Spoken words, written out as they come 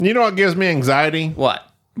You know what gives me anxiety? What?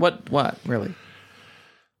 What? Really?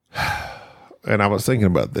 And I was thinking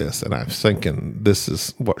about this, and I was thinking this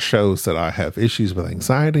is what shows that I have issues with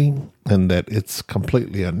anxiety and that it's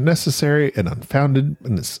completely unnecessary and unfounded,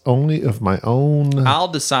 and it's only of my own... I'll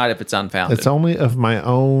decide if it's unfounded. It's only of my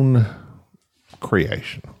own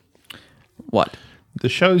creation. What?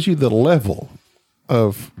 This shows you the level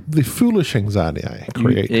of the foolish anxiety I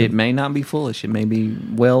create. It may not be foolish. It may be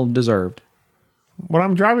well-deserved. When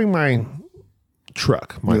I'm driving my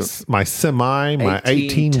truck, my semi, my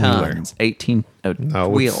 18-wheeler. Tons. 18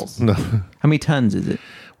 wheels. No. How many tons is it?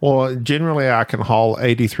 Well, generally I can haul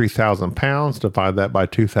 83,000 pounds. Divide that by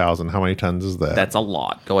 2,000. How many tons is that? That's a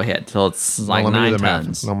lot. Go ahead. So it's like Let me do 9 the math.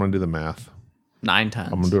 tons. I'm going to do the math. 9 tons.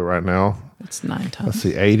 I'm going to do it right now. It's 9 tons. Let's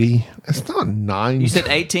see, 80. It's not 9. You said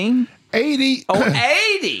 18? 80.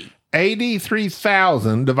 Oh, 80.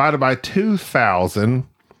 83,000 divided by 2,000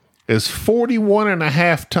 is 41 and a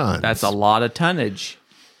half tons. That's a lot of tonnage.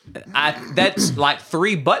 That's like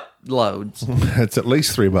 3 butt loads. It's at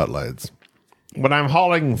least 3 butt loads. When I'm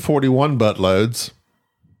hauling 41 butt loads,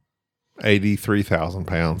 83,000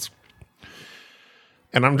 pounds,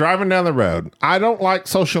 and I'm driving down the road, I don't like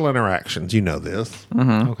social interactions. You know this.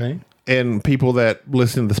 Mm-hmm. Okay. And people that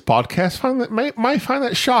listen to this podcast might find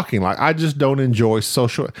that shocking. Like, I just don't enjoy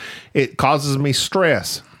social. It causes me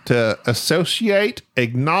stress to associate,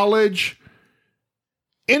 acknowledge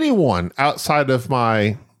anyone outside of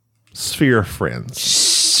my sphere of friends.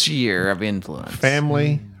 Sphere of influence.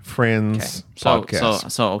 Family, friends,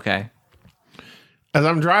 podcast. So okay. As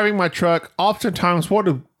I'm driving my truck, oftentimes, what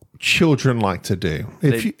do children like to do?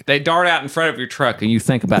 They dart out in front of your truck and you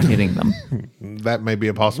think about hitting them. That may be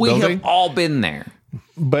a We possibility. have all been there.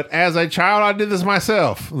 But as a child, I did this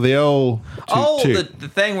myself. The old toot. The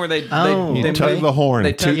thing where they tug the horn.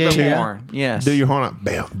 They tug Toot, the toot. horn. Yes. Do your horn up.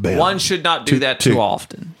 Bam, bam. One should not do Toot, that toot. too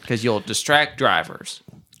often because you'll distract drivers,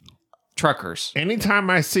 truckers.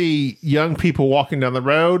 Anytime I see young people walking down the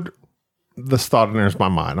road, this thought enters my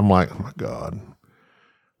mind. I'm like, oh my God.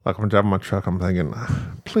 Like, I'm driving my truck, I'm thinking,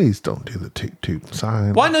 please don't do the toot toot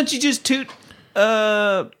sign. Why don't you just toot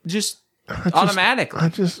automatically?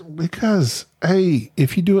 Because, hey,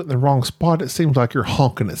 if you do it in the wrong spot, it seems like you're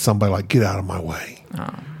honking at somebody like, get out of my way.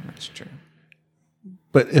 Oh, that's true.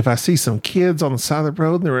 But if I see some kids on the side of the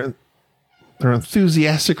road, they're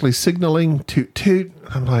enthusiastically signaling toot toot,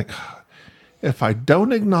 I'm like, if I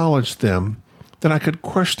don't acknowledge them, then I could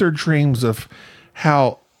crush their dreams of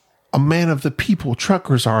how a man of the people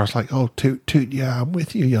truckers are. It's like, oh, toot toot, yeah, I'm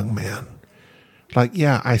with you, young man. Like,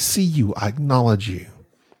 yeah, I see you, I acknowledge you.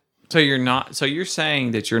 So you're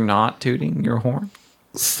saying that you're not tooting your horn?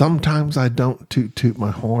 Sometimes I don't toot toot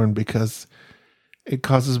my horn because it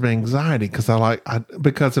causes me anxiety.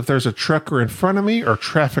 Because if there's a trucker in front of me or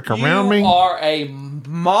traffic around me, you are a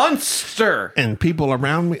monster. And people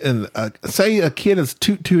around me, and say a kid is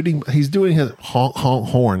toot tooting, he's doing his honk honk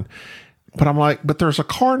horn, but I'm like, but there's a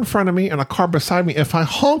car in front of me and a car beside me. If I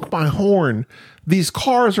honk my horn, these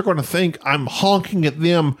cars are going to think I'm honking at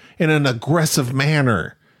them in an aggressive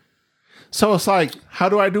manner. So it's like, how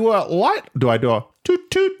do I do a light? Do I do a toot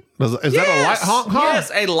toot? Is that a light honk honk? Yes,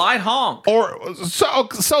 a light honk. Or so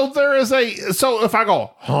there is so if I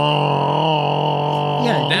go honk,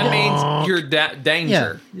 Yeah, That means you're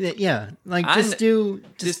danger. Yeah. Like,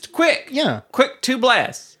 Just quick. Yeah. Quick 2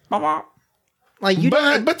 blasts. like you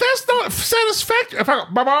don't. but that's not satisfactory. If I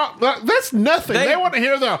go, that's nothing. They want to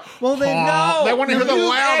hear the Well, they honk. They want to hear the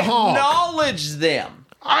loud honk. Acknowledge them.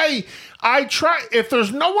 I try, if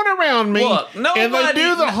there's no one around me, Look, and they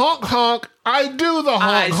do the honk honk, I do the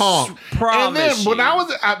honk honk. And then when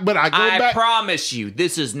I promise you,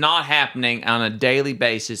 this is not happening on a daily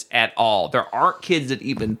basis at all. There aren't kids that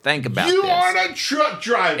even think about this. You aren't a truck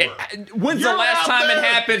driver. When's the last time it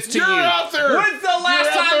happens to you? Out there. When's the last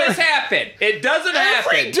time it's happened? It doesn't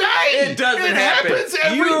happen. Every day. It doesn't happen. Happens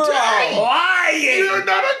every You're day. lying. You're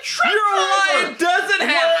not a truck driver. You're lying. It doesn't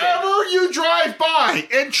happen. Wherever you drive by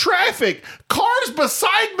in traffic, cars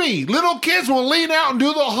beside me, little kids will lean out and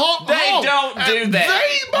do the honk They honk. don't do that.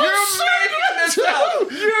 They most You're making this up.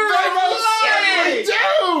 do. You're They most certainly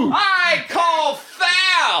do. I call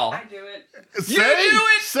foul. I do it. See? You do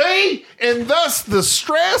it. See? And thus the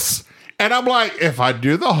stress. And I'm like, if I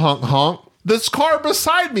do the honk honk, this car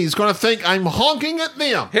beside me is going to think I'm honking at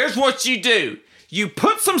them. Here's what you do. You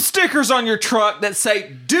put some stickers on your truck that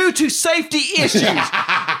say, due to safety issues,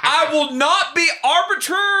 I will not be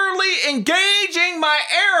arbitrarily engaging my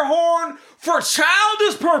air horn for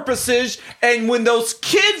childish purposes. And when those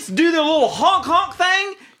kids do their little honk honk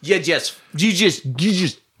thing, you just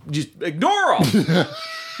ignore them.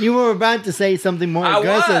 You were about to say something more I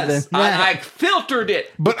aggressive was. than that. I filtered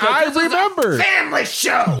it. But because I this is a remember. family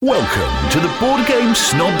show. Welcome to the Board Game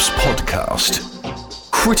Snobs Podcast.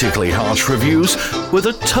 Critically harsh reviews with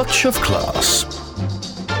a touch of class.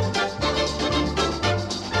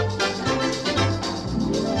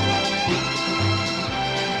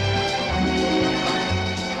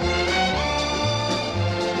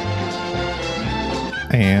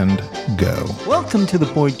 And go. Welcome to the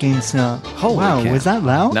Board Game Snob. Holy wow, cow. was that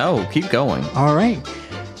loud? No, keep going. All right.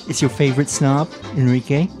 It's your favorite snob,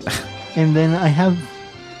 Enrique. And then I have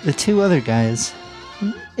the two other guys.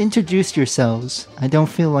 Introduce yourselves. I don't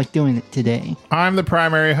feel like doing it today. I'm the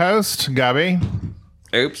primary host, Gubby.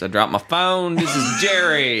 Oops, I dropped my phone. This is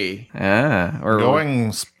Jerry. We're Going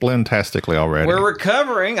splintastically already. We're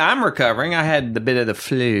recovering. I'm recovering. I had the bit of the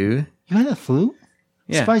flu. You had a flu?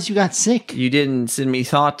 Yeah. Surprised you got sick. You didn't send me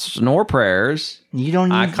thoughts nor prayers. You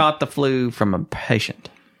don't I even... caught the flu from a patient,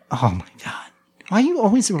 Oh my god. Why are you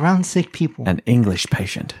always around sick people? an English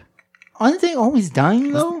patient. Aren't they always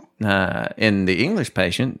dying though? In the English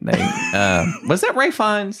patient, they was that Ray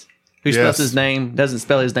Fiennes who spells Yes. his name? Doesn't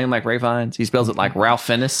spell his name like Ray Fiennes. He spells it like Ralph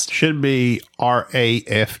Fiennes. Should be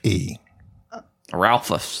RAFE,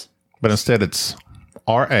 Ralphus. but instead it's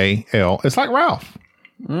RAL. It's like Ralph.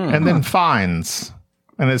 And then Fiennes.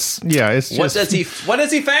 And it's just. What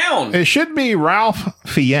has he found? It should be Ralph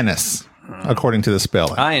Fiennes, according to the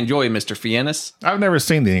spelling. I enjoy Mr. Fiennes. I've never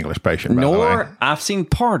seen The English Patient, by the way. Nor I've seen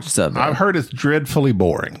parts of it. I've heard it's dreadfully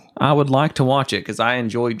boring. I would like to watch it because I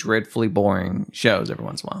enjoy dreadfully boring shows every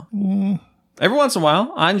once in a while. Every once in a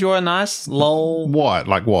while, I enjoy a nice lull. What?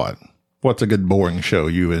 Like what? What's a good boring show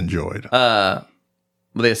you enjoyed? The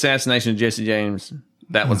assassination of Jesse James.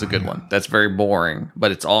 That was a good one. That's very boring,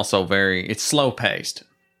 but it's also it's slow paced.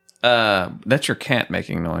 That's your cat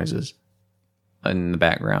making noises in the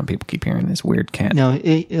background. People keep hearing this weird cat. No,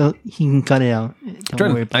 he can cut it out.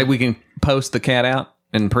 Don't worry about it. We can post the cat out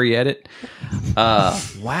and pre-edit.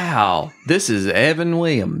 Wow, this is Evan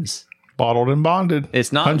Williams. Bottled and bonded.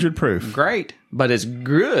 It's not 100 proof. great, but it's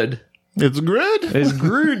good. It's good. It's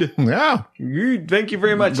good. Yeah. Good. Thank you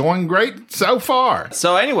very much. Going great so far.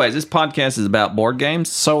 So, anyways, this podcast is about board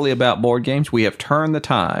games, solely about board games. We have turned the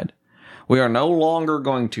tide. We are no longer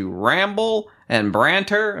going to ramble and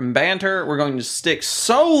banter. We're going to stick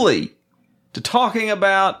solely to talking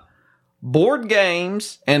about board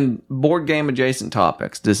games and board game adjacent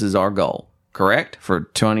topics. This is our goal, correct? For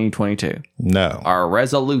 2022. No. Our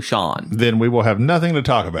resolution. Then we will have nothing to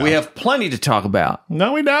talk about. We have plenty to talk about.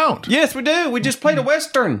 No, we don't. Yes, we do. We just played a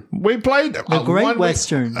Western. We played A great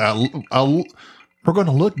Western. We're going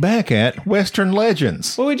to look back at Western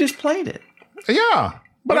Legends. Well, we just played it. Yeah.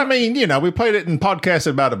 But I mean, we played it and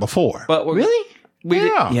podcasted about it before. But Really?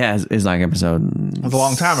 Yeah. Yeah, it's like episode It was a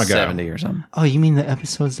long time ago. 70 or something. Oh, you mean the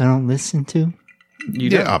episodes I don't listen to?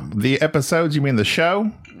 You do. Yeah. The episodes, you mean the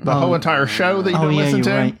show? The whole entire show that you Oh, don't yeah, listen you're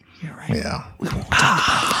to? right. You're right. Yeah.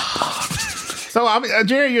 So, I mean,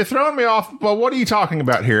 Jerry, you're throwing me off. Well, what are you talking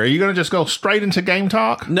about here? Are you going to just go straight into game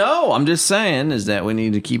talk? No, I'm just saying is that we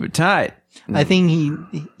need to keep it tight. I think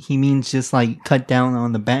he means just like cut down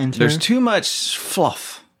on the banter. There's too much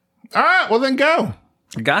fluff. All right. Well, then go.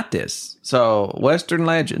 I got this. So, Western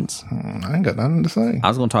Legends. I ain't got nothing to say. I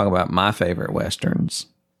was going to talk about my favorite Westerns.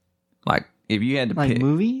 Like, if you had to like pick.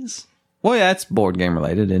 movies. Well, yeah, it's board game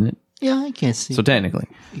related, isn't it? Yeah, I can see. So, technically.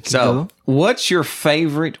 could So, go. what's your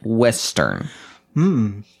favorite Western?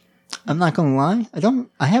 I'm not gonna lie.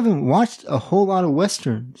 I haven't watched a whole lot of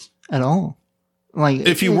westerns at all. Like,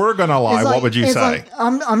 If you were going to lie, it's what like- would you it's say? like-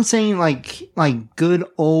 I'm saying like good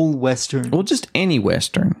old western. Well, just any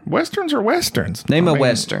Western. Westerns are Westerns. Name I a mean,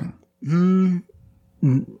 Western.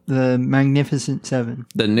 The Magnificent Seven.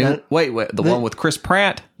 The new. That- wait, the one with Chris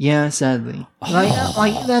Pratt? Yeah, sadly.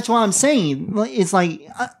 Like that's what I'm saying. Like, it's like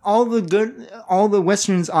all the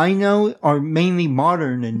westerns I know are mainly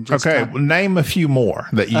modern and just Okay. Well, name a few more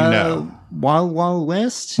that you know. Wild Wild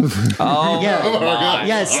West. Oh, Yeah,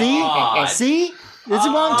 yeah. See, this is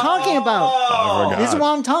what I'm talking about. This is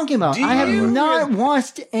what I'm talking about. I have not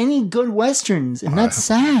watched any good westerns, and that's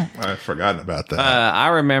sad. I've forgotten about that. I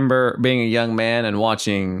remember being a young man and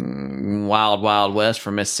watching Wild Wild West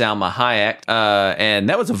from Miss Salma Hayek, and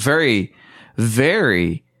that was a very,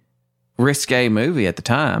 very risque movie at the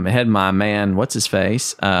time. It had my man, what's his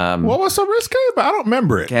face, what was so risque about? I don't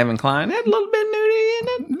remember it. Kevin Kline. It had a little bit of nudity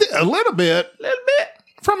in it, A little bit. a little bit.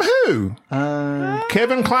 From who?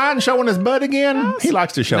 Kevin Kline showing his butt again? He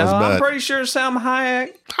likes to show his butt. I'm pretty sure Salma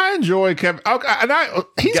Hayek I enjoy Kevin. Okay, and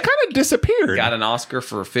he's kind of disappeared. got an Oscar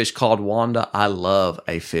for A Fish Called Wanda. I love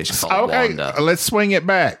A Fish Called Okay, Wanda. let's swing it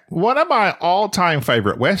back. One of my all-time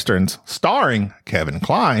favorite westerns, starring Kevin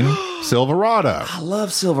Kline, Silverado. I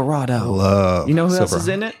love Silverado. Love You know who else Silverado. is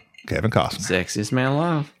in it? Kevin Costner, Sexiest Man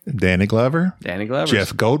Alive. Danny Glover, Danny Glover.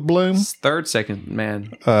 Jeff Goldblum. Third second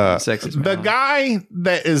man. Sexiest Man The Alive. guy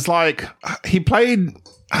that is like he played.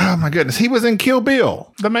 Oh my goodness, he was in Kill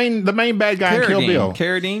Bill. The main bad guy in Kill Bill.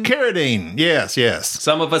 Carradine. Carradine. Yes.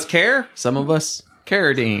 Some of us care. Some of us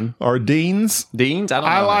Carradine. Or Deans. Deans. I don't know.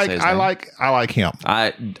 how to say his name. I like him.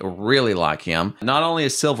 I really like him. Not only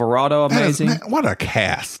is Silverado That is- amazing, man, what a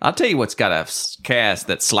cast. I'll tell you what's got a cast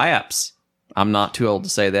that slaps. I'm not too old to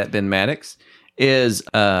say that. Ben Maddox is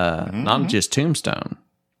not just Tombstone.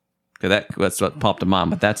 'Cause that's what popped to mind,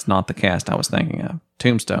 but that's not the cast I was thinking of.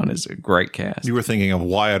 Tombstone is a great cast. You were thinking of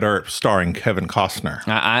Wyatt Earp starring Kevin Costner.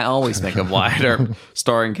 I always think of Wyatt Earp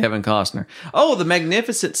starring Kevin Costner. Oh, The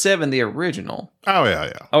Magnificent Seven, the original. Oh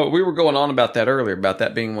yeah. Oh, we were going on about that earlier, about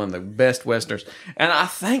that being one of the best westerns. And I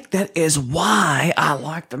think that is why I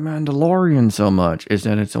like The Mandalorian so much, is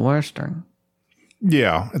that it's a western.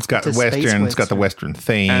 Yeah, it's got It's a space Western. It's got the Western. Western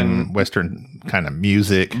theme, Western kind of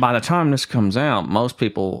music. By the time this comes out, most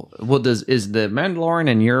people, is The Mandalorian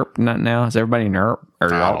in Europe now? Is everybody in Europe?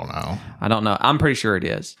 Or I don't know. I don't know. I'm pretty sure it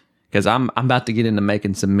is. Because I'm about to get into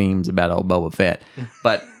making some memes about old Boba Fett.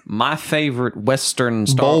 But my favorite Western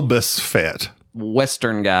Bulbous Fett.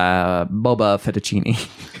 Western guy, Boba Fettuccine.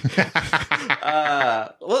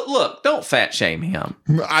 Look, don't fat shame him.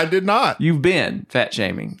 I did not. You've been fat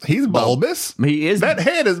shaming. He's bulbous. He is. That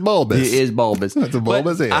head is bulbous. He is bulbous. That's a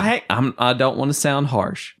bulbous But head. I don't want to sound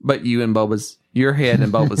harsh, but you and Boba's, your head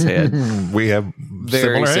and Boba's head, We have very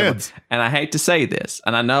similar similar. heads. And I hate to say this,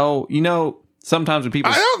 and I know, sometimes when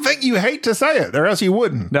people, I don't think you hate to say it, or else you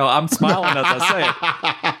wouldn't. no, I'm smiling as I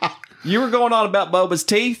say it. You were going on about Boba's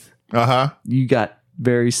teeth. Uh You got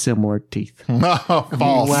very similar teeth. huh.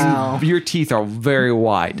 False. Wow. Your teeth are very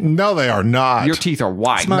white. No, they are not. Your teeth are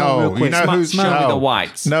white. Smile real No, you quick. know who's Show me no. the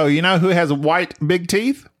whites. No, you know who has white big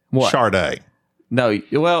teeth? What? Sade. No,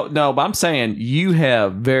 well, no, but I'm saying you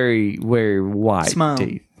have very, very white Smile.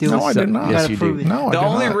 teeth. Do No, it. I did not. Yes, Gotta you prove do. it. No, I The did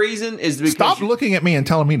only not. reason is because Stop looking at me and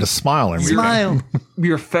telling me to smile and Smile.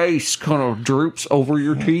 your face kind of droops over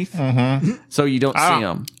your teeth, so you don't see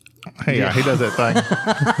them. Hey, yeah, he does that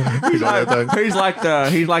thing. He does that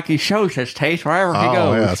thing. He's like he shows his teeth wherever he Oh,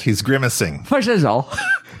 goes. yes, he's grimacing. Which is all.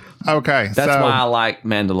 Okay, That's so why I like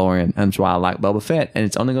Mandalorian. That's why I like Boba Fett, and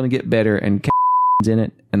it's only going to get better. And Cat's in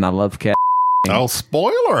it, and I love Cat. oh,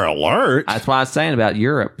 spoiler alert! That's why I was saying about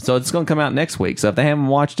Europe. So it's going to come out next week. So if they haven't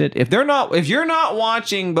watched it, if you're not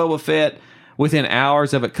watching Boba Fett within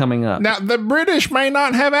hours of it coming up, Now the British may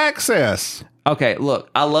not have access, okay,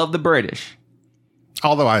 look, I love the British.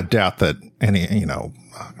 although I doubt that any.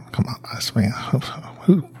 Come on, I mean,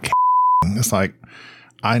 who? It's like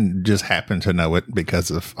I just happen to know it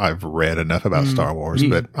because I've read enough about Star Wars,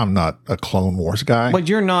 but I'm not a Clone Wars guy. But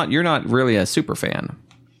you're not really a super fan.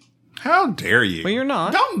 How dare you? Well, you're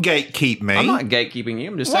not. Don't gatekeep me. I'm not gatekeeping you.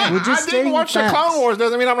 I'm just Well, saying. We're just I didn't stating watch the facts. Clone Wars.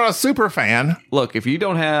 Doesn't mean I'm not a super fan. Look, if you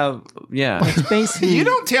don't have, It's basically. You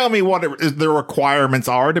don't tell me what the requirements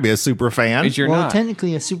are to be a super fan. if you're well, not.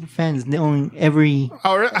 technically, a super fan is knowing every.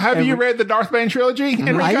 Or have you read the Darth Bane trilogy,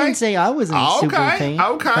 Enrique? I didn't say I wasn't a super Okay, fan.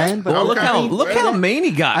 okay. fan, but Well, look Okay. how mean he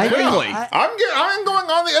got. I think- Quickly. I'm going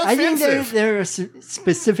on the I think offensive. there are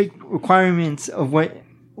specific requirements of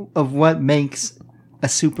what makes a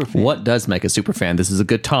super fan. What does make a super fan? This is a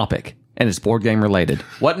good topic, and it's board game related.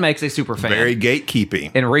 What makes a super fan? Very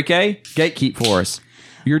gatekeeping. Enrique, gatekeep for us.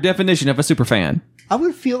 Your definition of a super fan. I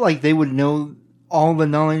would feel like they would know all the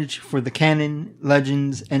knowledge for the canon,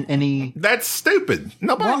 legends, and any, That's stupid.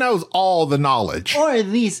 Nobody knows all the knowledge. or at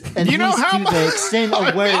least You know how to much- the extent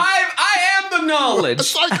of where, I am the knowledge.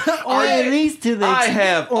 It's like, or at least to the, I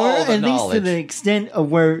have or all the at least to knowledge. the extent of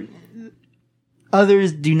where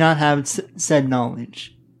others do not have said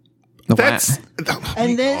knowledge. that's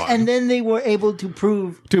And then they were able to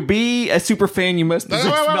prove. To be a super fan, you must possess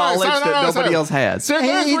knowledge that nobody else has. So And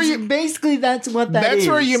that's where it's you, basically that's what that is. that's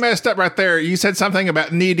where you messed up right there. You said something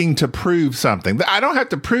about needing to prove something. I don't have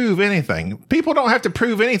to prove anything. People don't have to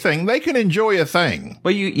prove anything. They can enjoy a thing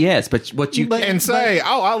Well, but what you But- and say,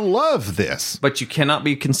 "Oh, I love this." But you cannot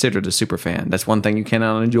be considered a super fan. That's one thing you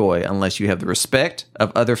cannot enjoy unless you have the respect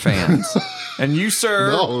of other fans. And you,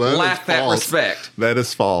 sir, lack that respect. That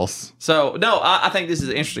is false. So, no, I think this is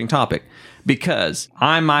an interesting topic because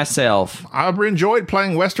I myself, I've enjoyed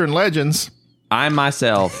playing Western Legends. I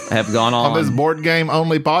myself have gone On this on. board game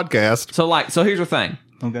only podcast. So here's the thing.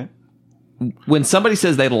 Okay. When somebody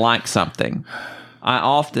says they like something, I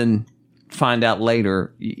often find out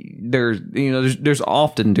later there's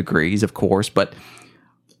often degrees, of course, but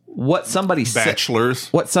what somebody Bachelors.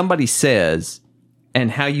 what somebody says and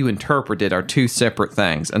how you interpret it are two separate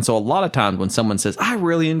things. And so a lot of times when someone says, I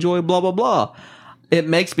really enjoy blah, blah, blah, it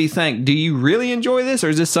makes me think, do you really enjoy this, or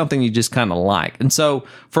is this something you just kind of like? And so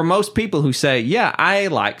for most people who say, yeah, I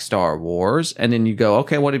like Star Wars, and then you go,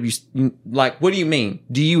 okay, what have you, like, what do you mean?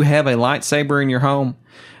 Do you have a lightsaber in your home?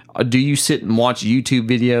 Do you sit and watch YouTube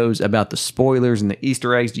videos about the spoilers and the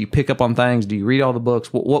Easter eggs? Do you pick up on things? Do you read all the books?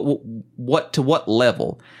 What to what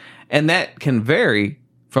level? And that can vary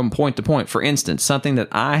from point to point. For instance, something that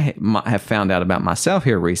I have found out about myself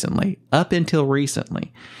here recently, up until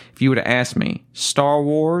recently, if you would have asked me Star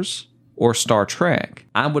Wars or Star Trek,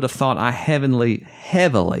 I would have thought I heavily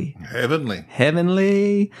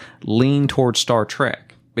lean towards Star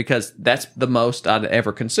Trek, because that's the most I'd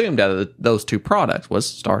ever consumed out of those two products was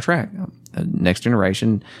Star Trek, Next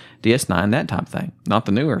Generation, DS9, that type of thing. Not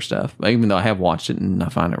the newer stuff, even though I have watched it and I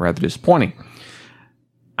find it rather disappointing.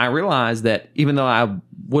 I realized that even though I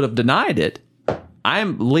would have denied it, I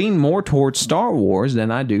lean more towards Star Wars than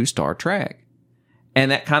I do Star Trek. And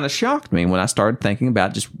that kind of shocked me when I started thinking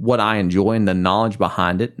about just what I enjoy and the knowledge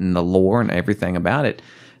behind it and the lore and everything about it.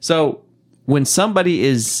 So when somebody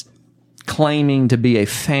is claiming to be a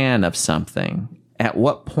fan of something, at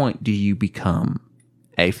what point do you become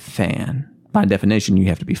a fan? By definition, you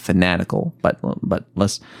have to be fanatical, but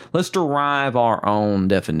let's derive our own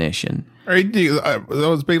definition. Or do you,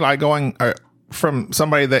 those be like going from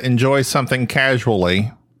somebody that enjoys something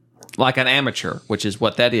casually Like an amateur, which is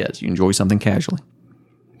what that is. You enjoy something casually.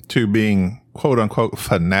 to being quote unquote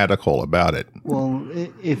fanatical about it. Well,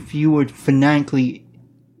 if you were fanatically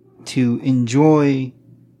to enjoy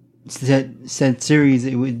said series,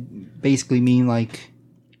 it would basically mean like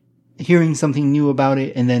hearing something new about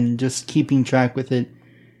it and then just keeping track with it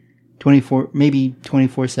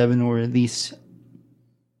 24/7, or at least.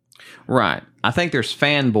 Right. I think there's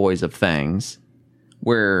fanboys of things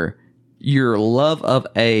where your love of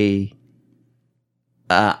a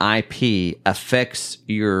IP affects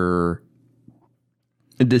your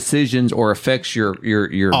decisions or affects your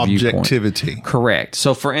viewpoint. Objectivity. Correct.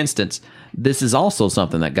 So, for instance, this is also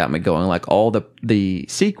something that got me going. Like all the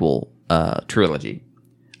sequel trilogy,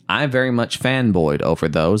 I very much fanboyed over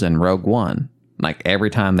those and Rogue One. Like every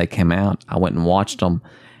time they came out, I went and watched them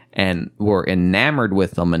and were enamored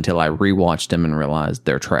with them until I rewatched them and realized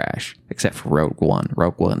they're trash. Except for Rogue One.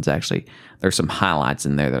 Rogue One's actually, there's some highlights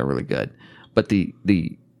in there that are really good. But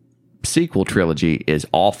the sequel trilogy is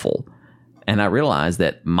awful. And I realized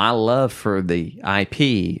that my love for the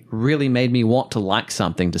IP really made me want to like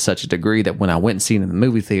something to such a degree that when I went and seen it in the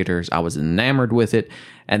movie theaters, I was enamored with it.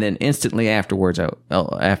 And then instantly afterwards,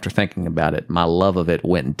 after thinking about it, my love of it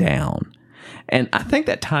went down. And I think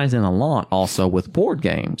that ties in a lot also with board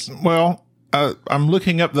games. Well, I'm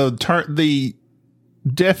looking up the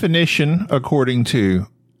definition according to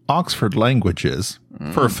Oxford Languages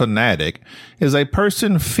for fanatic is a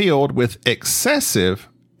person filled with excessive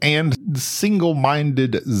and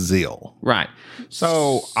single-minded zeal. Right.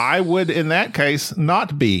 So I would, in that case,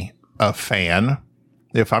 not be a fan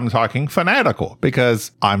if I'm talking fanatical,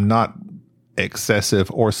 because I'm not excessive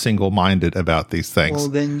or single-minded about these things. Well,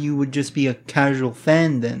 then you would just be a casual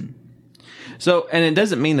fan then. So, and it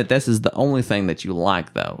doesn't mean that this is the only thing that you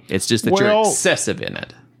like, though. It's just that you're excessive in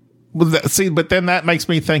it. Well, but then that makes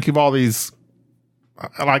me think of all these,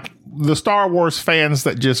 like the Star Wars fans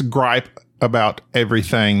that just gripe about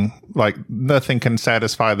everything. Like nothing can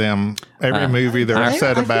satisfy them. Every movie they're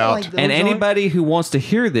upset about. Like And anybody who wants to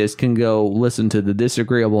hear this can go listen to The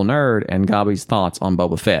Disagreeable Nerd and Gobby's thoughts on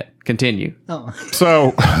Boba Fett. Continue. Oh.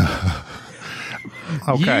 So,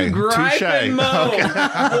 okay, You gripe touche. and moan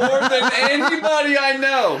more than anybody I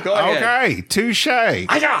know. Go ahead. Okay, touche.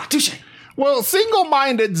 Touche. Well,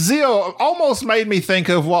 single-minded zeal almost made me think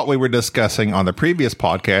of what we were discussing on the previous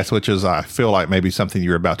podcast, which is, I feel like maybe something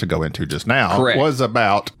you were about to go into just now. Correct. Was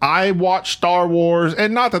about, I watch Star Wars,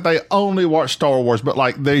 and not that they only watch Star Wars, but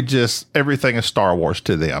like they just, everything is Star Wars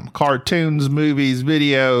to them. Cartoons, movies,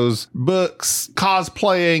 videos, books,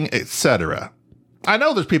 cosplaying, etc. I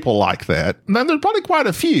know there's people like that, and then there's probably quite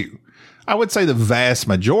a few. I would say the vast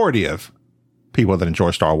majority of people that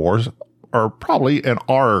enjoy Star Wars are probably in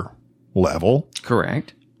our level.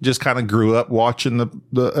 Correct. Just kind of grew up watching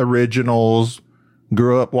the originals,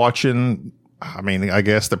 grew up watching, I mean, I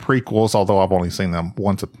guess the prequels, although I've only seen them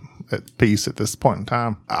once a piece at this point in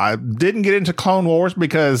time. I didn't get into Clone Wars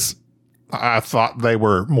because I thought they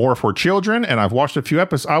were more for children, and I've watched a few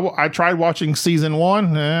episodes. I tried watching season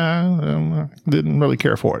 1. Didn't really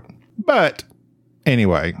care for it. But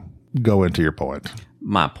anyway, go into your point.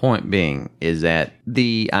 My point being is that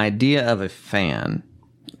the idea of a fan,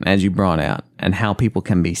 as you brought out, and how people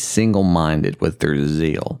can be single-minded with their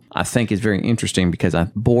zeal, I think is very interesting because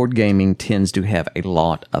board gaming tends to have a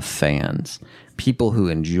lot of fans. People who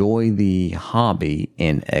enjoy the hobby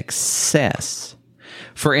in excess.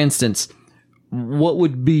 For instance, what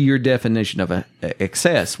would be your definition of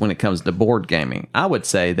excess when it comes to board gaming? I would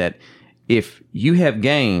say that if you have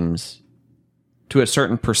games to a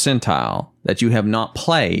certain percentile that you have not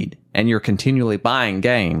played and you're continually buying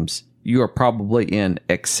games, you are probably in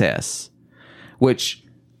excess, which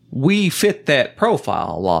we fit that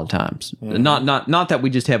profile a lot of times. Mm-hmm. Not that we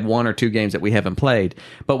just have 1 or 2 games that we haven't played,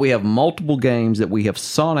 but we have multiple games that we have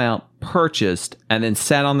sought out, purchased, and then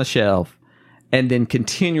sat on the shelf, and then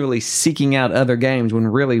continually seeking out other games when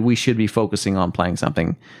really we should be focusing on playing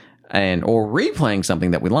something or replaying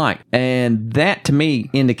something that we like. And that to me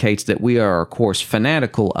indicates that we are, of course,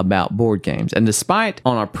 fanatical about board games. And despite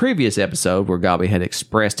on our previous episode where Gabi had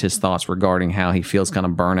expressed his thoughts regarding how he feels kind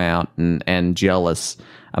of burnt out and jealous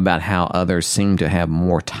about how others seem to have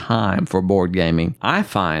more time for board gaming, I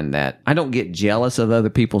find that I don't get jealous of other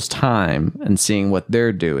people's time and seeing what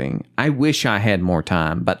they're doing. I wish I had more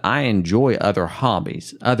time, but I enjoy other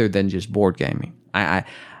hobbies other than just board gaming. I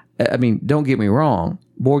mean, don't get me wrong.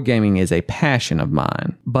 Board gaming is a passion of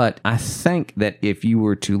mine, but I think that if you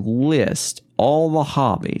were to list all the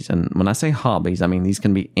hobbies, and when I say hobbies, I mean these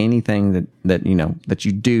can be anything that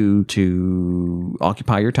you do to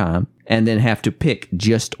occupy your time, and then have to pick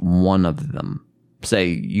just one of them. Say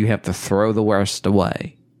you have to throw the rest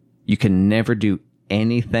away. You can never do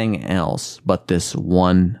anything else but this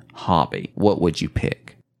one hobby. What would you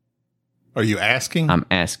pick? Are you asking? I'm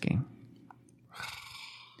asking.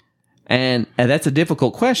 And that's a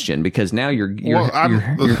difficult question because now you're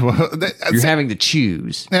having to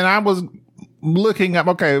choose. And I was looking up,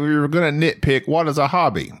 okay, we were going to nitpick, what is a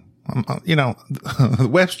hobby?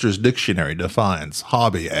 Webster's dictionary defines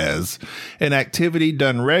hobby as an activity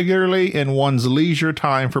done regularly in one's leisure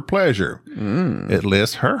time for pleasure. It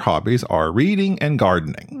lists her hobbies are reading and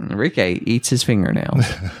gardening. Enrique eats his fingernails.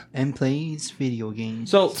 And plays video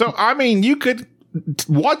games. So I mean, you could...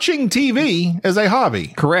 Watching TV is a hobby.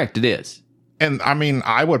 Correct, it is. And I mean,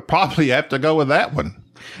 I would probably have to go with that one.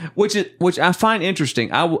 Which I find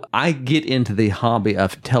interesting. I get into the hobby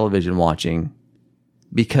of television watching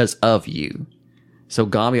because of you. So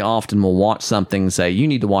Gabi often will watch something and say, you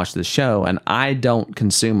need to watch this show. And I don't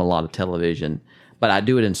consume a lot of television, but I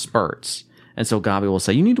do it in spurts. And so Gabi will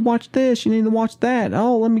say, you need to watch this, you need to watch that.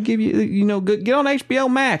 Oh, let me give you, get on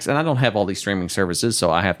HBO Max. And I don't have all these streaming services,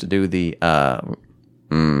 so I have to do the, have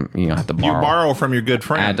to borrow. You borrow from your good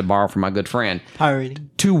friend. I had to borrow from my good friend. Pirating.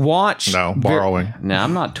 To watch. No, borrowing. No,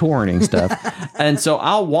 I'm not torrenting stuff. And so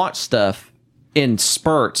I'll watch stuff in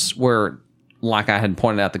spurts where, like I had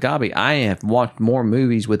pointed out to Gabi, I have watched more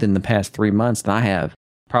movies within the past 3 months than I have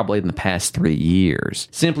probably in the past 3 years.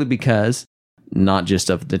 Simply because... not just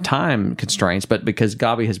of the time constraints, but because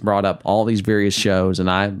Gabi has brought up all these various shows and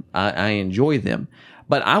I enjoy them.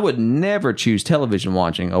 But I would never choose television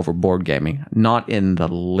watching over board gaming, not in the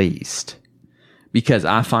least, because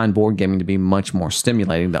I find board gaming to be much more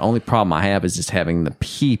stimulating. The only problem I have is just having the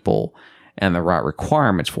people and the right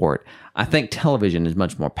requirements for it. I think television is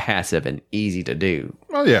much more passive and easy to do.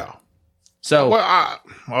 Well, yeah. So, I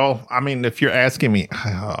mean, if you're asking me...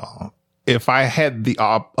 if I had the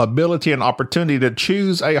ability and opportunity to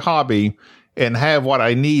choose a hobby and have what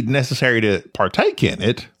I need necessary to partake in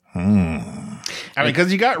it, I mean,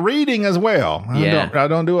 because you got reading as well. Yeah. I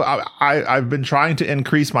don't do it. I've been trying to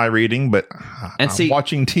increase my reading, but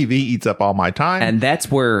watching TV eats up all my time. And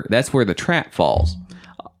that's where the trap falls.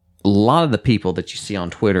 A lot of the people that you see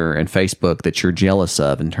on Twitter and Facebook that you're jealous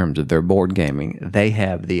of in terms of their board gaming, they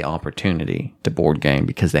have the opportunity to board game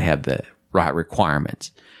because they have the right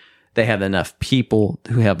requirements. They have enough people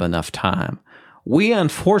who have enough time. We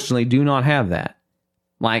unfortunately do not have that.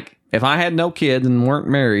 Like, if I had no kids and weren't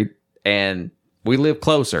married and we lived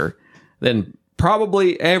closer, then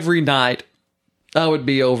probably every night I would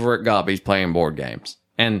be over at Gabi's playing board games.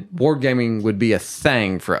 And board gaming would be a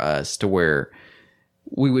thing for us to where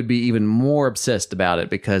we would be even more obsessed about it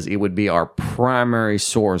because it would be our primary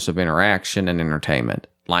source of interaction and entertainment.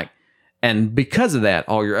 And because of that,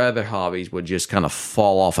 all your other hobbies would just kind of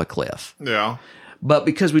fall off a cliff. Yeah. But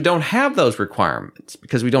because we don't have those requirements,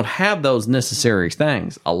 because we don't have those necessary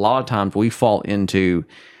things, a lot of times we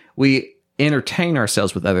entertain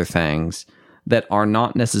ourselves with other things that are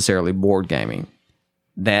not necessarily board gaming.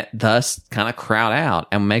 that thus kind of crowd out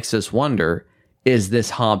and makes us wonder, is this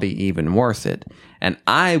hobby even worth it? And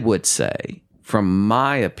I would say, from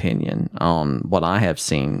my opinion on what I have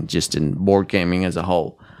seen just in board gaming as a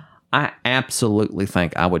whole, I absolutely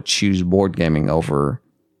think I would choose board gaming over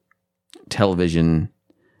television.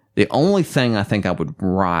 The only thing I think I would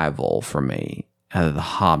rival for me out of the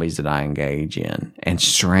hobbies that I engage in, and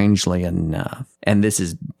strangely enough, and this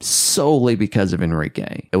is solely because of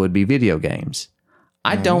Enrique, it would be video games.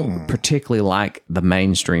 I don't particularly like the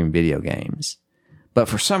mainstream video games, but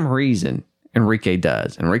for some reason, Enrique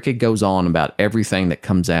does. Enrique goes on about everything that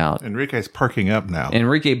comes out. Enrique's perking up now.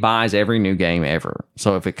 Enrique buys every new game ever.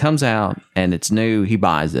 So if it comes out and it's new, he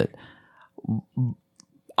buys it.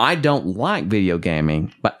 I don't like video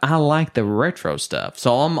gaming, but I like the retro stuff.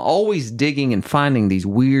 So I'm always digging and finding these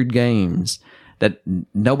weird games that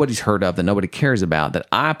nobody's heard of, that nobody cares about, that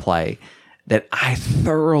I play, that I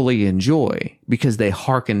thoroughly enjoy because they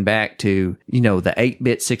harken back to, the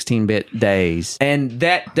 8-bit, 16-bit days. And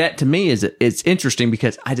that to me it's interesting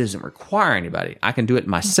because it doesn't require anybody. I can do it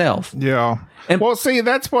myself. Yeah. Well, see,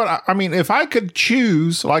 that's what I mean. If I could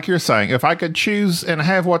choose, like you're saying, if I could choose and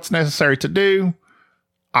have what's necessary to do,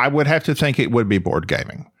 I would have to think it would be board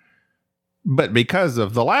gaming. But because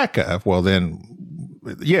of the lack of, well, then,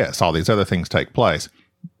 yes, all these other things take place.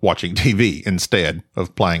 Watching TV instead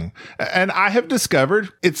of playing. And I have discovered,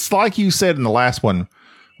 it's like you said in the last one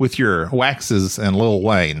with your Waxes and Lil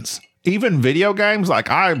Waynes. Even video games, like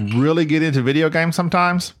I really get into video games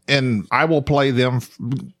sometimes, and I will play them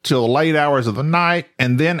till late hours of the night.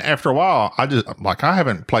 And then after a while, I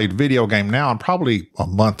haven't played video game now in probably a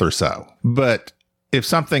month or so. But if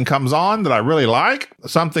something comes on that I really like,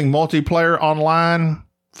 something multiplayer online,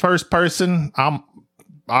 first person,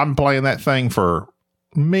 I'm playing that thing for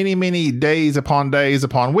many days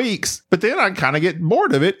upon weeks, but then I kind of get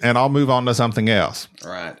bored of it and I'll move on to something else.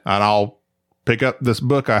 Right. And I'll pick up this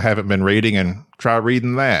book I haven't been reading and try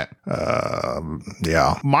reading that.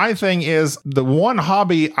 Yeah. My thing is, the one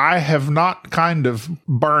hobby I have not kind of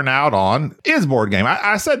burn out on is board game.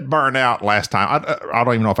 I said burn out last time. I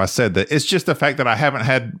don't even know if I said that. It's just the fact that I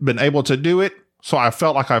haven't been able to do it. So I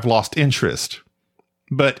felt like I've lost interest.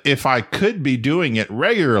 But if I could be doing it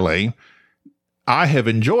regularly, I have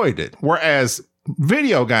enjoyed it. Whereas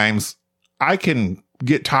video games, I can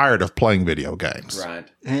get tired of playing video games. Right.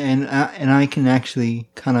 And I can actually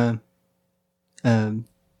kind of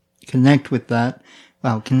connect with that.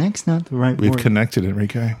 Wow, connect's not the right We've word. connected,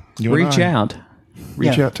 Enrique. You and Reach I. out.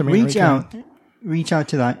 Reach out to me, Reach Enrique. out. Reach out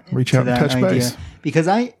to that. Reach to out and that touch idea. base.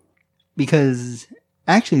 Because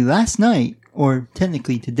actually last night, or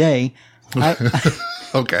technically today,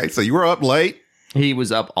 Okay, so you were up late. He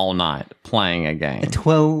was up all night playing a game. a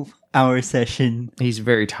 12-hour session He's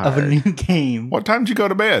very of tired. a new game. What time did you go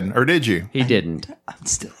to bed? Or did you? He didn't. I'm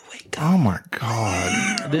still awake. Oh my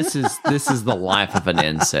God. This is the life of an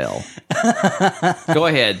incel. Go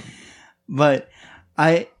ahead. But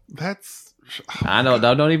That's... I know.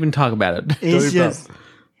 Don't even talk about it. it's just,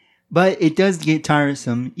 but it does get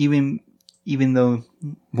tiresome, even though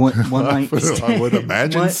one might I would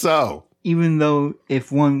imagine What? so. Even though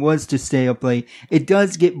if one was to stay up late, it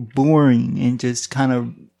does get boring and just kind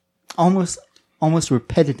of almost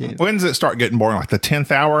repetitive. When does it start getting boring? Like the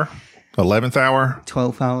 10th hour? 11th hour?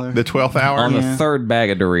 12 hour. The 12th hour? On the Yeah. third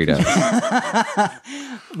bag of Doritos.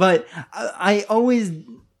 But I always,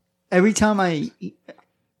 every time I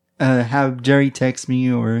have Jerry text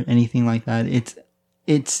me or anything like that,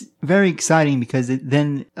 it's very exciting because it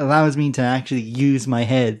then allows me to actually use my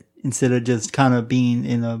head instead of just kind of being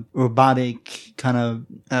in a robotic kind of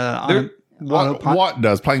What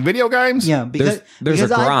does? Playing video games? yeah, because There's a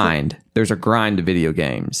because I- grind. There's a grind to video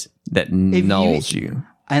games that nulls you.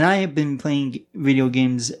 And I have been playing video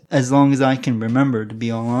games as long as I can remember, to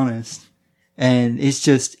be all honest. And it's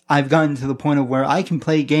just, I've gotten to the point of where I can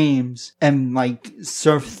play games and like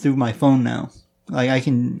surf through my phone now. Like I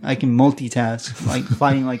can multitask, like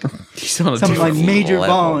fighting like He's on a some like different major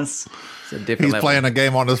level. boss. It's a different He's level. playing a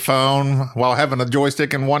game on his phone while having a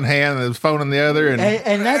joystick in one hand and his phone in the other. And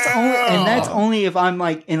that's only if I'm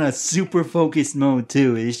like in a super focused mode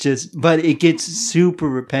too. It's just, but it gets super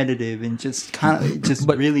repetitive and just kind of just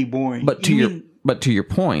really boring. But to your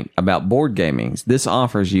point about board gaming, this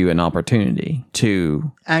offers you an opportunity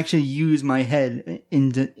to, actually use my head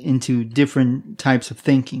into different types of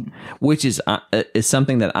thinking. which is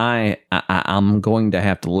something that I'm going to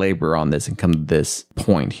have to labor on this and come to this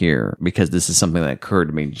point here, because this is something that occurred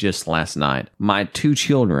to me just last night. My two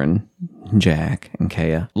children, Jack and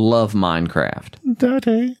Kaya, love Minecraft.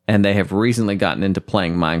 Daddy. And they have recently gotten into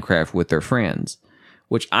playing Minecraft with their friends,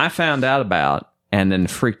 which I found out about and then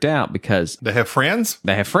freaked out because They have friends?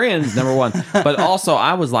 they have friends, number one. But also,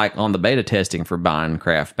 I was like on the beta testing for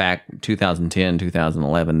Minecraft back 2010,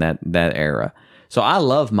 2011, that era. So I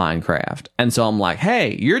love Minecraft. And so I'm like,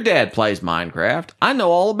 hey, your dad plays Minecraft. I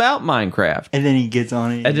know all about Minecraft. And then he gets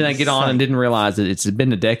on it. And then I get on and didn't realize that it's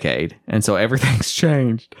been a decade. And so everything's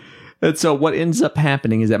changed. And so what ends up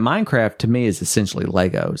happening is that Minecraft to me is essentially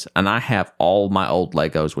Legos. And I have all my old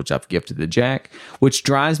Legos, which I've gifted to Jack, which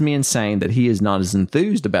drives me insane that he is not as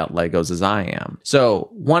enthused about Legos as I am. So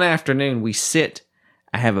one afternoon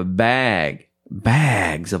I have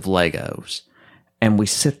bags of Legos. And we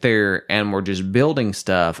sit there and we're just building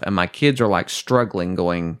stuff. And my kids are like struggling,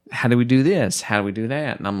 going, how do we do this? How do we do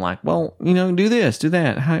that? And I'm like, well, do this, do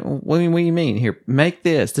that. What do you mean? Here, make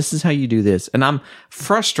this. This is how you do this. And I'm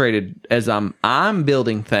frustrated as I'm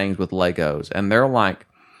building things with Legos. And they're like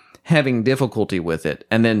having difficulty with it.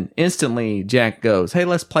 And then instantly Jack goes, hey,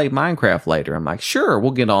 let's play Minecraft later. I'm like, sure,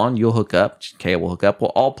 we'll get on. You'll hook up. Kay will hook up.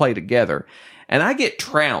 We'll all play together. And I get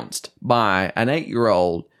trounced by an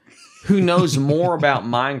 8-year-old who knows more about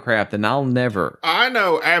Minecraft than I'll never. I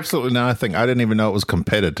know absolutely nothing. I didn't even know it was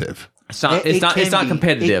competitive. It's not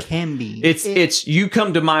competitive. It can be. It's you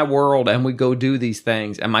come to my world and we go do these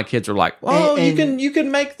things, and my kids are like, oh, you can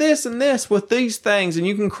make this and this with these things, and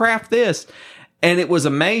you can craft this. And it was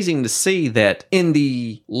amazing to see that in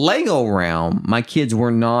the Lego realm, my kids were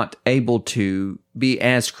not able to be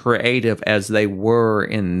as creative as they were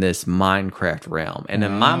in this Minecraft realm. And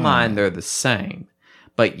in my mind, they're the same.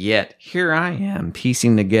 But yet, here I am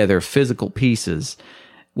piecing together physical pieces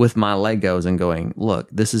with my Legos and going, look,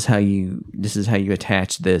 this is how you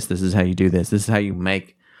attach this. This is how you do this. This is how you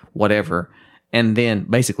make whatever. And then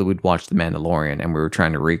basically we'd watch The Mandalorian and we were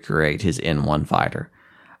trying to recreate his N1 fighter.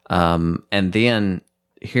 And then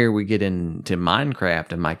here we get into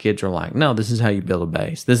Minecraft and my kids are like, no, this is how you build a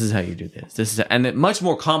base. This is how you do this. And it's much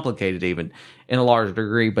more complicated even in a larger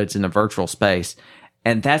degree, but it's in a virtual space.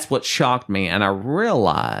 And that's what shocked me. And I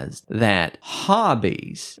realized that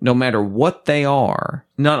hobbies, no matter what they are,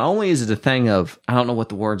 not only is it a thing of, I don't know what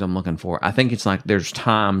the words I'm looking for. I think it's like there's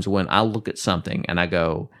times when I look at something and I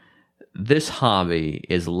go, this hobby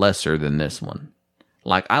is lesser than this one.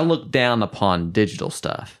 Like I look down upon digital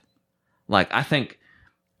stuff. Like I think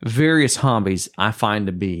various hobbies I find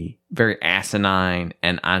to be very asinine.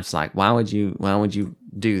 And I'm just like, why would you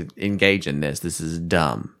engage in this? This is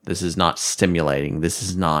dumb. This is not stimulating. This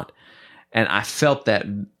is not. And I felt that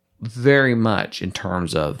very much in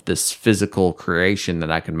terms of this physical creation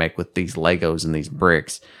that I can make with these Legos and these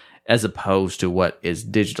bricks, as opposed to what is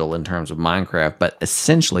digital in terms of Minecraft. But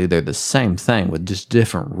essentially, they're the same thing with just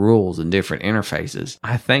different rules and different interfaces.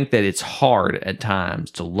 I think that it's hard at times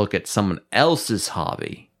to look at someone else's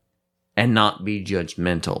hobby and not be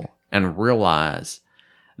judgmental and realize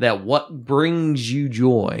that what brings you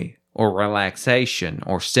joy or relaxation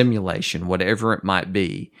or stimulation, whatever it might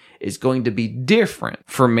be, is going to be different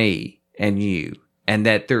for me and you. And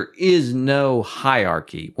that there is no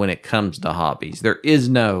hierarchy when it comes to hobbies. There is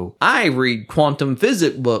no, I read quantum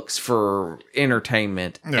physics books for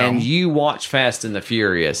entertainment and you watch Fast and the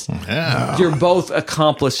Furious. Yeah. You're both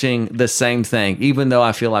accomplishing the same thing, even though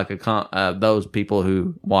I feel like those people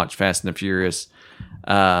who watch Fast and the Furious,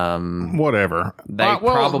 whatever. They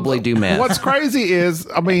probably do meth. What's crazy is,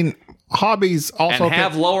 I mean, hobbies also and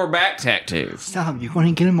have lower back tattoos. Stop! You're going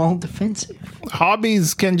to get them all defensive.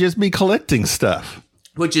 Hobbies can just be collecting stuff,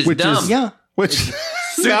 Which is dumb.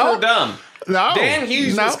 Super dumb. No, Dan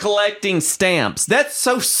Hughes was collecting stamps. That's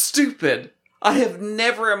so stupid. I have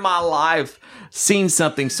never in my life seen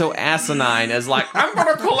something so asinine as like, I'm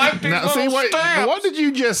going to collect these stamps. What did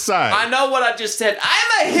you just say? I know what I just said.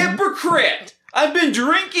 I'm a hypocrite. I've been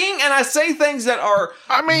drinking and I say things that are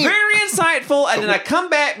very insightful, and then I come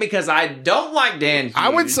back because I don't like Dan Hughes. I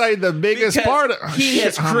would say the biggest part of he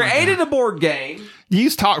has created a board game. You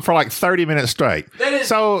talked for like 30 minutes straight. That is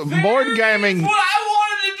board gaming. What I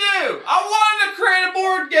wanted to do. I wanted to create a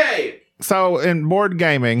board game. So in board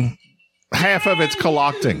gaming, half of it's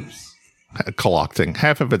collecting.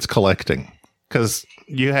 Half of it's collecting. Because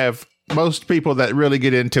you have most people that really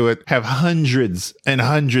get into it have hundreds and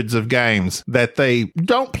hundreds of games that they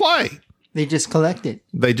don't play. They just collect it.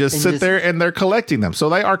 They just sit there and they're collecting them. So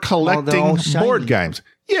they are collecting board games.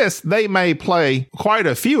 Yes, they may play quite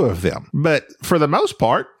a few of them, but for the most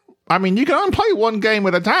part, I mean, you can only play one game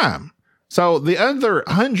at a time. So the other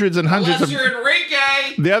hundreds and hundreds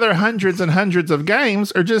the other hundreds and hundreds of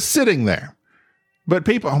games are just sitting there. But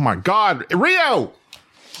people, oh my God, Rio!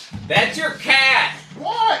 That's your cat.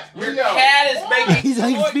 What? Your cat is making. He's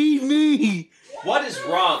like, feed me. What is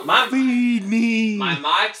wrong? Feed me. My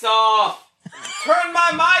mic's off. Turn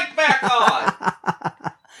my mic back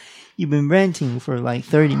on. You've been ranting for like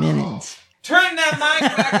 30 minutes. Turn that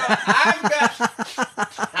mic back on. I've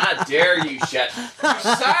got. How dare you shut? You're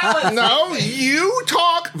silent. No, you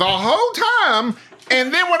talk the whole time,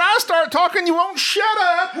 and then when I start talking, you won't shut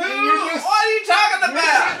up. What are you talking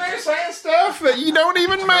about? They're saying stuff that you don't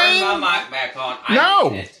even Turn mean. my mic back on. No,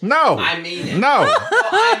 mean it. no, I mean it. no. No,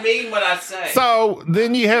 I mean what I say. So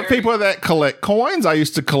then you have people that collect coins. I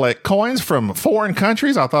used to collect coins from foreign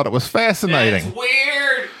countries. I thought it was fascinating. That's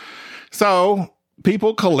weird. So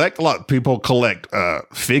people collect a lot. People collect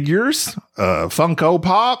figures, Funko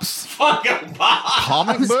Pops, Funko Pop.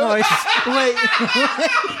 comic books. Sorry. Wait.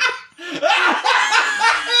 He's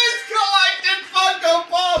collecting Funko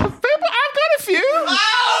Pop. People, I've got a few.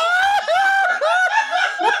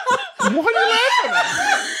 What are you laughing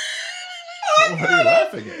at? What are you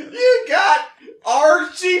laughing at? You got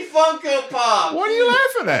Archie Funko Pop. What are you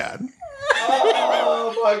laughing at?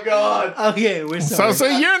 Oh my God. Okay, we're So,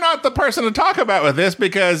 sorry. you're not the person to talk about with this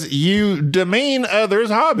because you demean others'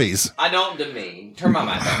 hobbies. I don't demean. Turn my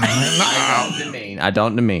mic back on. I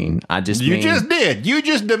don't demean. I just You mean. just did. You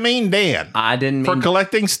just demeaned Dan I didn't for mean.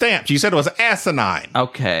 collecting stamps. You said it was asinine.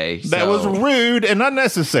 Okay. That was rude and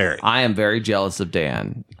unnecessary. I am very jealous of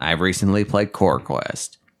Dan. I recently played Core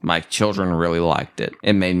Quest. My children really liked it.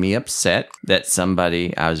 It made me upset that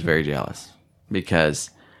I was very jealous because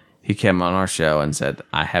he came on our show and said,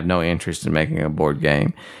 I have no interest in making a board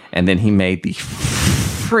game. And then he made the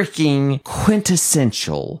freaking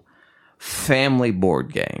quintessential family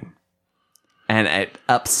board game. And it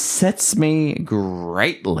upsets me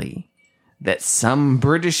greatly that some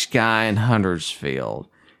British guy in Huddersfield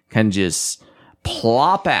can just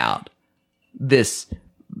plop out this.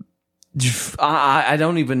 I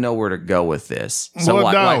don't even know where to go with this. So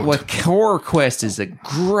Well, don't. what Core Quest is a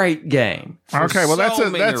great game. for Okay, well that's so a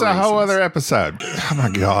many whole reasons. other episode. Oh my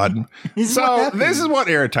God. So this is what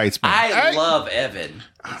irritates me. I love Evan.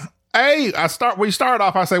 We start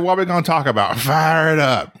off, I say, what are we going to talk about? Fire it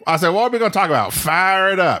up. I say, what are we going to talk about?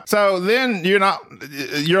 Fire it up. So then you're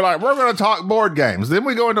like, we're going to talk board games. Then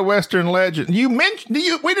we go into Western Legends.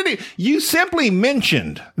 You simply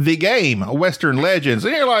mentioned the game Western Legends.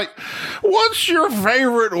 And you're like, what's your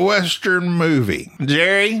favorite Western movie?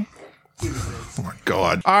 Jerry? Oh my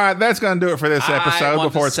God. All right, that's going to do it for this episode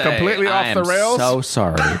before it's completely off the rails. So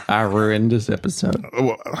sorry. I ruined this episode.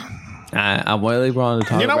 I really wanted to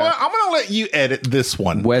talk You know about what? I'm going to let you edit this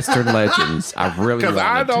one. Western Legends. I really Because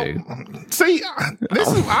I wanted don't to. see. This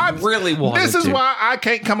is I really wanted This is to. why I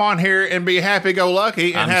can't come on here and be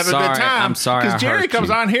happy-go-lucky and I'm have a sorry. good time. I'm sorry I because Jerry hurt comes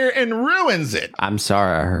you. on here and ruins it. I'm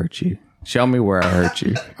sorry I hurt you. Show me where I hurt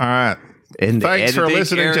you. All right. In the Thanks for editing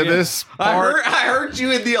listening to area. this part. I heard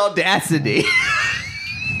you in the Audacity.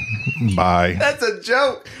 Bye. That's a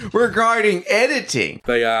joke regarding editing.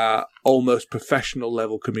 They are almost professional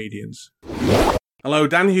level comedians. Hello,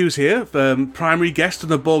 Dan Hughes here, primary guest on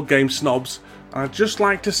the Board Game Snobs. I'd just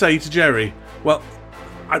like to say to Jerry, well,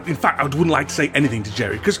 in fact, I wouldn't like to say anything to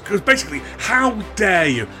Jerry, because basically, how dare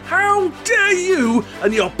you? How dare you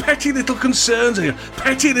and your petty little concerns and your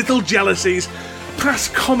petty little jealousies pass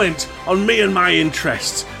comment on me and my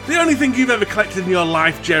interests? The only thing you've ever collected in your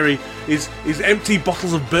life, Jerry, is empty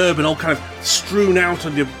bottles of bourbon all kind of strewn out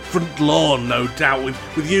on your front lawn, no doubt,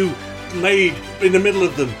 with you laid in the middle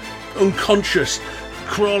of them, unconscious,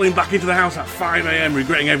 crawling back into the house at 5 a.m,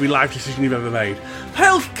 regretting every life decision you've ever made.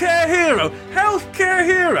 Healthcare hero! Healthcare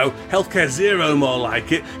hero! Healthcare zero, more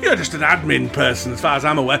like it. You're just an admin person, as far as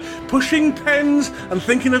I'm aware, pushing pens and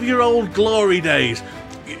thinking of your old glory days.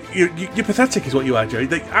 You're pathetic is what you are, Jerry.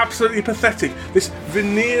 They're absolutely pathetic. This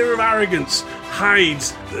veneer of arrogance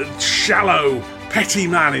hides the shallow, petty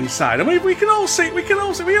man inside. I mean, we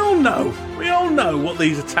all know what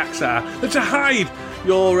these attacks are. They're to hide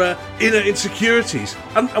your inner insecurities.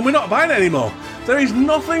 And we're not buying it anymore. There is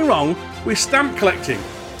nothing wrong with stamp collecting.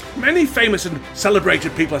 Many famous and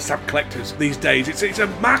celebrated people are stamp collectors these days. It's a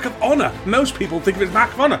mark of honour. Most people think of it as a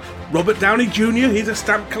mark of honour. Robert Downey Jr., he's a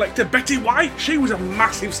stamp collector. Betty White, she was a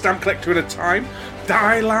massive stamp collector at a time.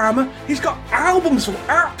 Dalai Lama, he's got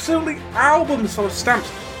absolutely albums full of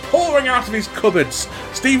stamps pouring out of his cupboards.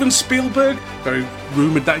 Steven Spielberg, very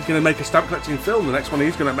rumoured that he's going to make a stamp collecting film, the next one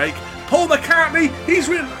he's going to make. Paul McCartney, he's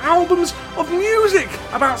written albums of music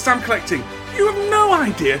about stamp collecting. You have no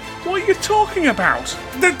idea what you're talking about.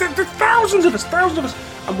 There are thousands of us,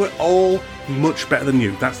 and we're all much better than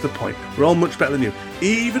you. That's the point. We're all much better than you.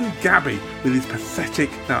 Even Gabby, with his pathetic,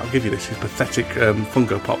 now I'll give you this, his pathetic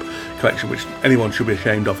Funko Pop collection, which anyone should be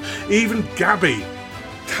ashamed of. Even Gabby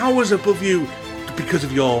towers above you because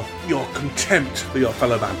of your contempt for your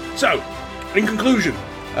fellow man. So, in conclusion,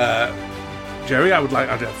 Jerry, I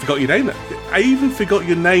forgot your name then. I even forgot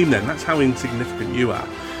your name then. That's how insignificant you are.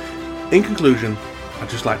 In conclusion, I'd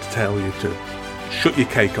just like to tell you to shut your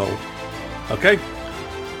cake hole. Okay?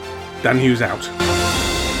 Dan Hughes out.